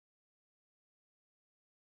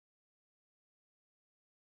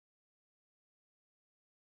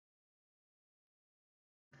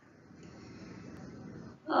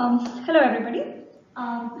Hello everybody.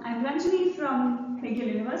 I'm Ranjani from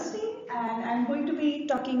McGill University and I'm going to be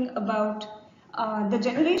talking about the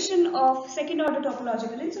generation of second order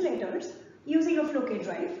topological insulators using a Floquet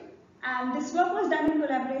drive. And this work was done in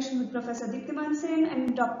collaboration with Professor Deeptiman Sen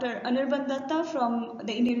and Dr. Anirban Datta from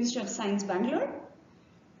the Indian Institute of Science, Bangalore.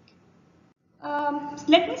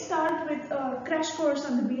 Let me start with a crash course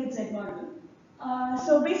on the BHZ model.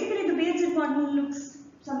 So basically the BHZ model looks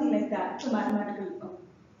something like that, so mathematical,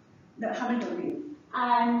 the Hamiltonian.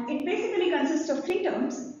 And it basically consists of three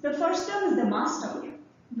terms. The first term is the mass term,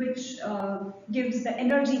 which gives the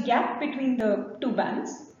energy gap between the two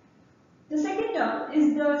bands. The second term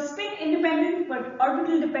is the spin independent but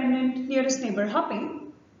orbital dependent nearest neighbor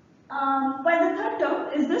hopping, while the third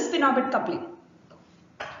term is the spin orbit coupling.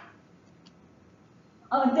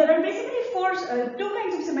 There are basically two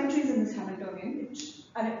kinds of symmetries in this Hamiltonian, which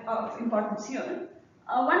are of importance here.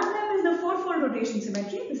 One of them is the four-fold rotation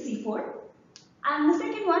symmetry, the C4, and the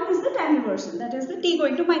second one is the time reversal, that is the T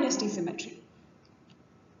going to minus T symmetry.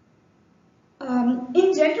 In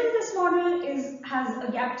general, this model has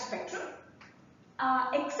a gapped spectrum,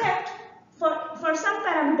 except for some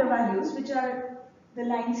parameter values, which are the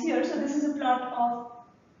lines here. So this is a plot of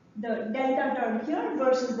the delta term here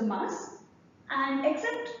versus the mass. And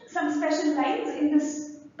except some special lines in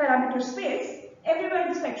this parameter space,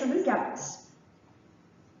 everywhere the spectrum is gapless.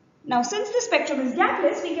 Now, since the spectrum is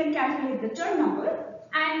gapless, we can calculate the Chern number,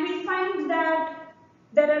 and we find that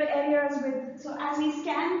there are areas with, so as we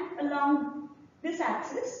scan along this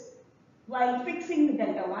axis while fixing the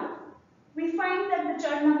delta 1, we find that the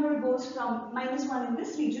Chern number goes from -1 in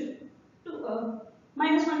this region to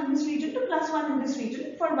 -1 in this region to +1 in this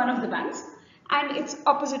region for one of the bands, and it's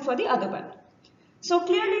opposite for the other band. So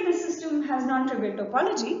clearly the system has non-trivial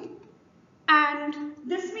topology, and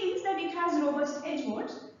this means that it has robust edge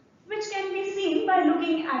modes, which can be seen by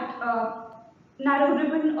looking at a narrow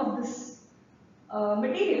ribbon of this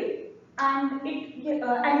material, and we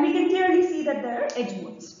can clearly see that there are edge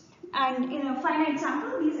modes. And in a finite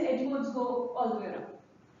sample, these edge modes go all the way around.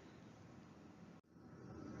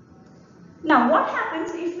 Now, what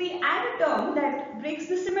happens if we add a term that breaks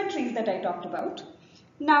the symmetries that I talked about?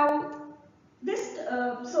 Now,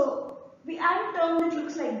 so we add a term that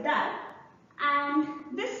looks like that, and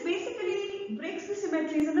this basically breaks the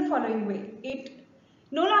symmetries in the following way. It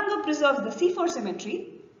no longer preserves the C4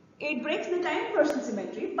 symmetry, it breaks the time reversal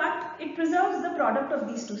symmetry, but it preserves the product of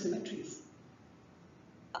these two symmetries.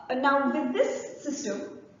 Now with this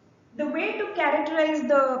system, the way to characterize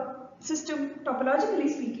the system topologically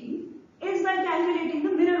speaking is by calculating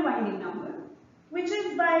the mirror winding number, which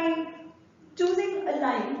is by choosing a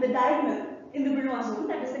line, the diagonal, in the Benoit zone,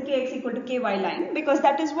 that is the kx equal to ky line, because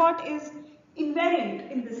that is what is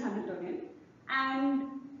invariant in this Hamiltonian, and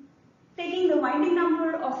taking the winding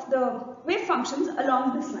number of the wave functions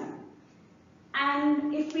along this line.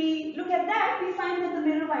 And if we look at that, we find that the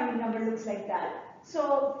mirror winding number looks like that.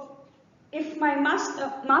 So if my mass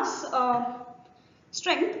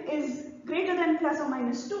strength is greater than plus or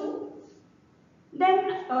minus 2,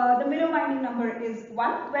 then the mirror winding number is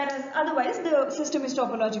 1, whereas otherwise the system is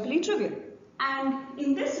topologically trivial. And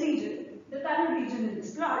in this region, the colored region in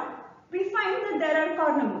this plot, we find that there are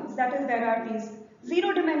corner modes. That is, there are these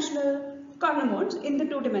zero-dimensional corner modes in the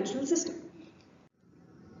two-dimensional system.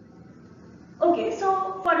 Okay,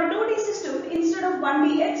 so for a 2D system, instead of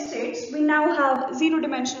 1D edge states, we now have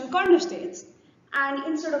zero-dimensional corner states. And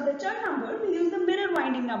instead of the Chern number, we use the mirror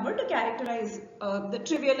winding number to characterize the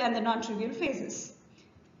trivial and the non-trivial phases.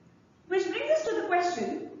 Which brings us to the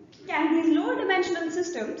question, can these lower dimensional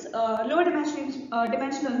systems,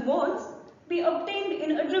 dimensional modes, be obtained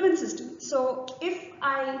in a driven system? So if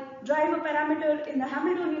I drive a parameter in the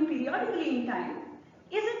Hamiltonian periodically in time,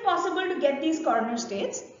 is it possible to get these corner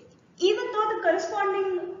states, even though the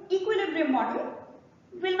corresponding equilibrium model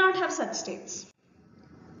will not have such states?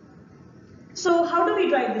 So how do we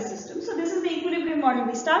drive this system? So this is the equilibrium model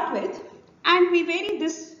we start with, and we vary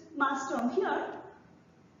this mass term here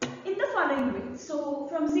in the following way. So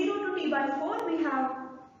from 0 to t by 4, we have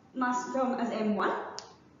mass term as m1.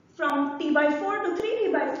 From t by 4 to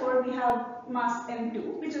 3t by 4, we have mass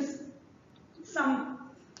m2, which is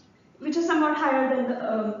somewhat higher than the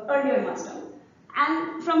earlier mass term.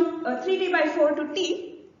 And from 3t by 4 to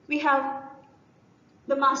t, we have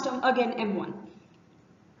the mass term again m1.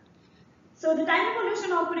 So the time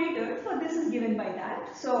evolution operator for this is given by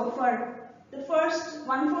that. So for the first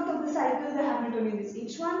 1/4 of the cycle, the Hamiltonian is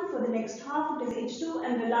h1. For the next half, it is h2,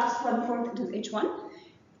 and the last 1/4, it is h1.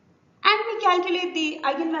 And we calculate the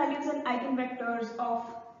eigenvalues and eigenvectors of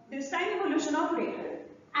this time evolution operator.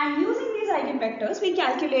 And using these eigenvectors, we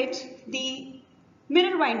calculate the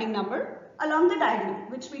mirror winding number along the diagonal,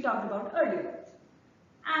 which we talked about earlier.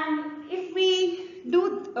 And if we do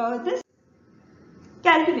this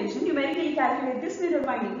calculation, numerically calculate this mirror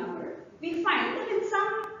winding number, we find that in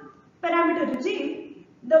some parameter regime,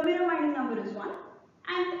 the mirror winding number is 1,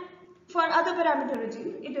 and for other parameter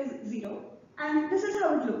regime, it is 0. And this is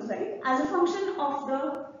how it looks like as a function of the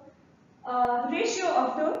ratio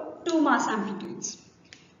of the two mass amplitudes.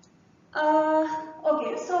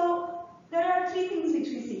 Okay, so there are three things which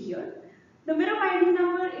we see here. The mirror winding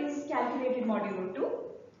number is calculated modulo 2,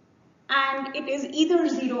 and it is either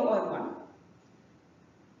 0 or 1.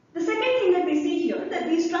 The second thing that we see here, that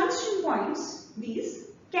these transition points, these,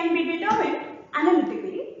 can be determined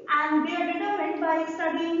analytically, and they are determined by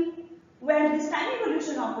studying where this time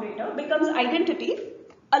evolution operator becomes identity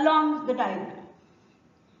along the diagonal,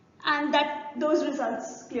 and that those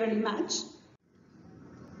results clearly match.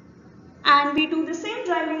 And we do the same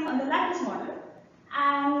driving on the lattice model,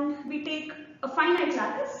 and we take a finite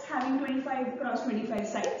lattice having 25 cross 25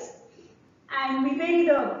 sides, and we vary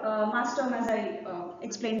the mass term as I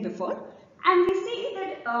explained before, and we see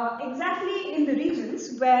that exactly in the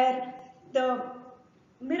regions where the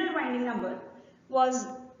mirror winding number was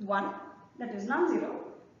 1, that is non-zero,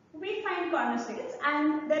 we find corner states,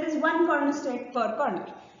 and there is one corner state per corner.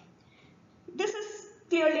 This is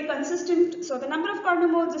clearly consistent, so the number of corner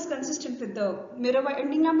modes is consistent with the mirror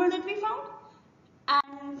winding number that we found.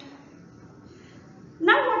 And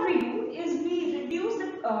now what we do is we reduce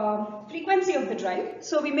the frequency of the drive,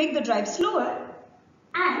 so we make the drive slower,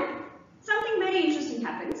 and something very interesting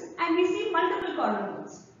happens, and we see multiple corner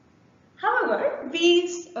modes. However, we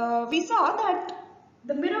saw that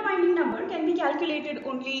the mirror winding number can be calculated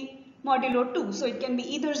only modulo 2, so it can be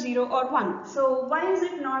either 0 or 1. So why is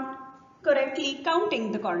it not correctly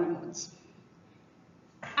counting the corner modes?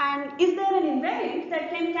 And is there an invariant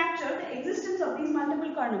that can capture the existence of these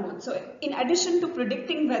multiple corner modes? So in addition to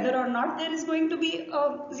predicting whether or not there is going to be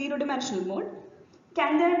a zero-dimensional mode,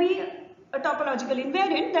 can there be a topological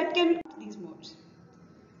invariant that can count these modes?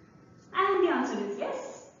 And the answer is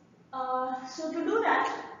yes. So to do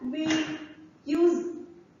that, we use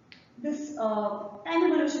this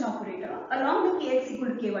time evolution operator along the kx equal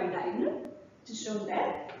to ky diagonal, which is shown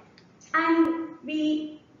there, and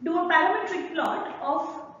we do a parametric plot of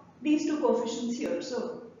these two coefficients here.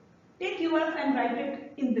 So take uf and write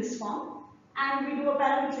it in this form, and we do a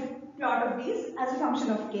parametric plot of these as a function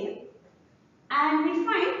of k, and we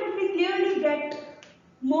find that we clearly get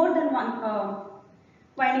more than one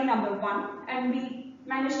winding number 1, and we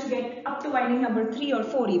manage to get up to winding number 3 or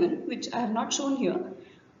 4 even, which I have not shown here.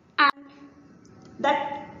 And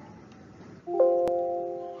that,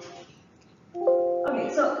 okay,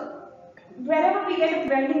 so wherever we get a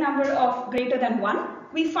winding number of greater than 1,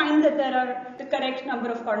 we find that there are the correct number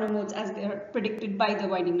of corner modes as they are predicted by the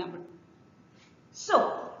winding number.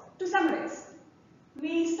 So, to summarize,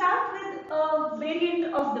 we start with a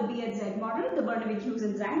variant of the B at Z model, the Bernoulli-Hughes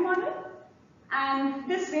and Zhang model, and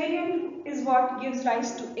this variant is what gives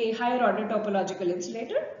rise to a higher order topological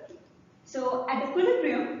insulator. So at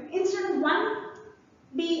equilibrium, instead of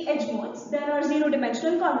 1D edge modes, there are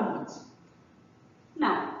zero-dimensional corner modes.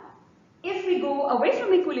 Now, if we go away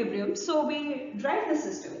from equilibrium, so we drive the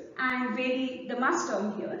system and vary the mass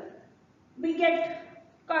term here, we get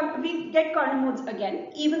corner modes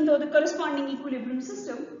again, even though the corresponding equilibrium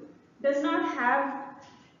system does not have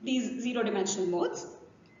these zero-dimensional modes.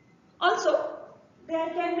 Also, there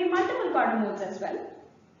can be multiple corner modes as well.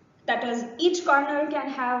 That is, each corner can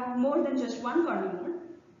have more than just one corner mode,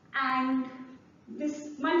 and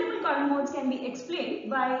this multiple corner modes can be explained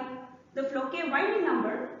by the Floquet winding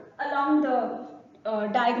number along the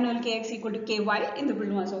diagonal kx equal to ky in the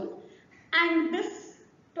Brillouin zone, and this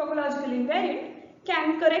topological invariant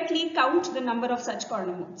can correctly count the number of such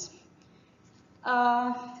corner modes.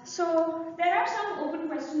 So there are some open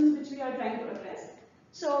questions which we are trying to address.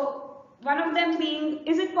 So one of them being,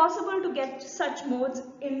 is it possible to get such modes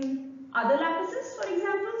in other lattices, for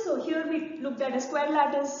example? So here we looked at a square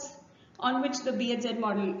lattice on which the B at Z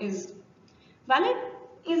model is valid.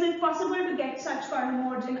 Is it possible to get such corner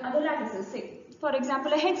modes in other lattices, say, for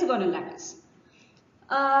example, a hexagonal lattice?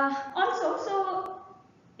 Also, so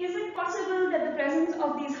is it possible that the presence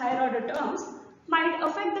of these higher order terms might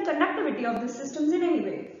affect the conductivity of the systems in any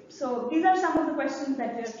way? So these are some of the questions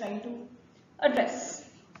that we are trying to address.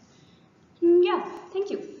 Yeah, thank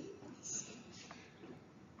you.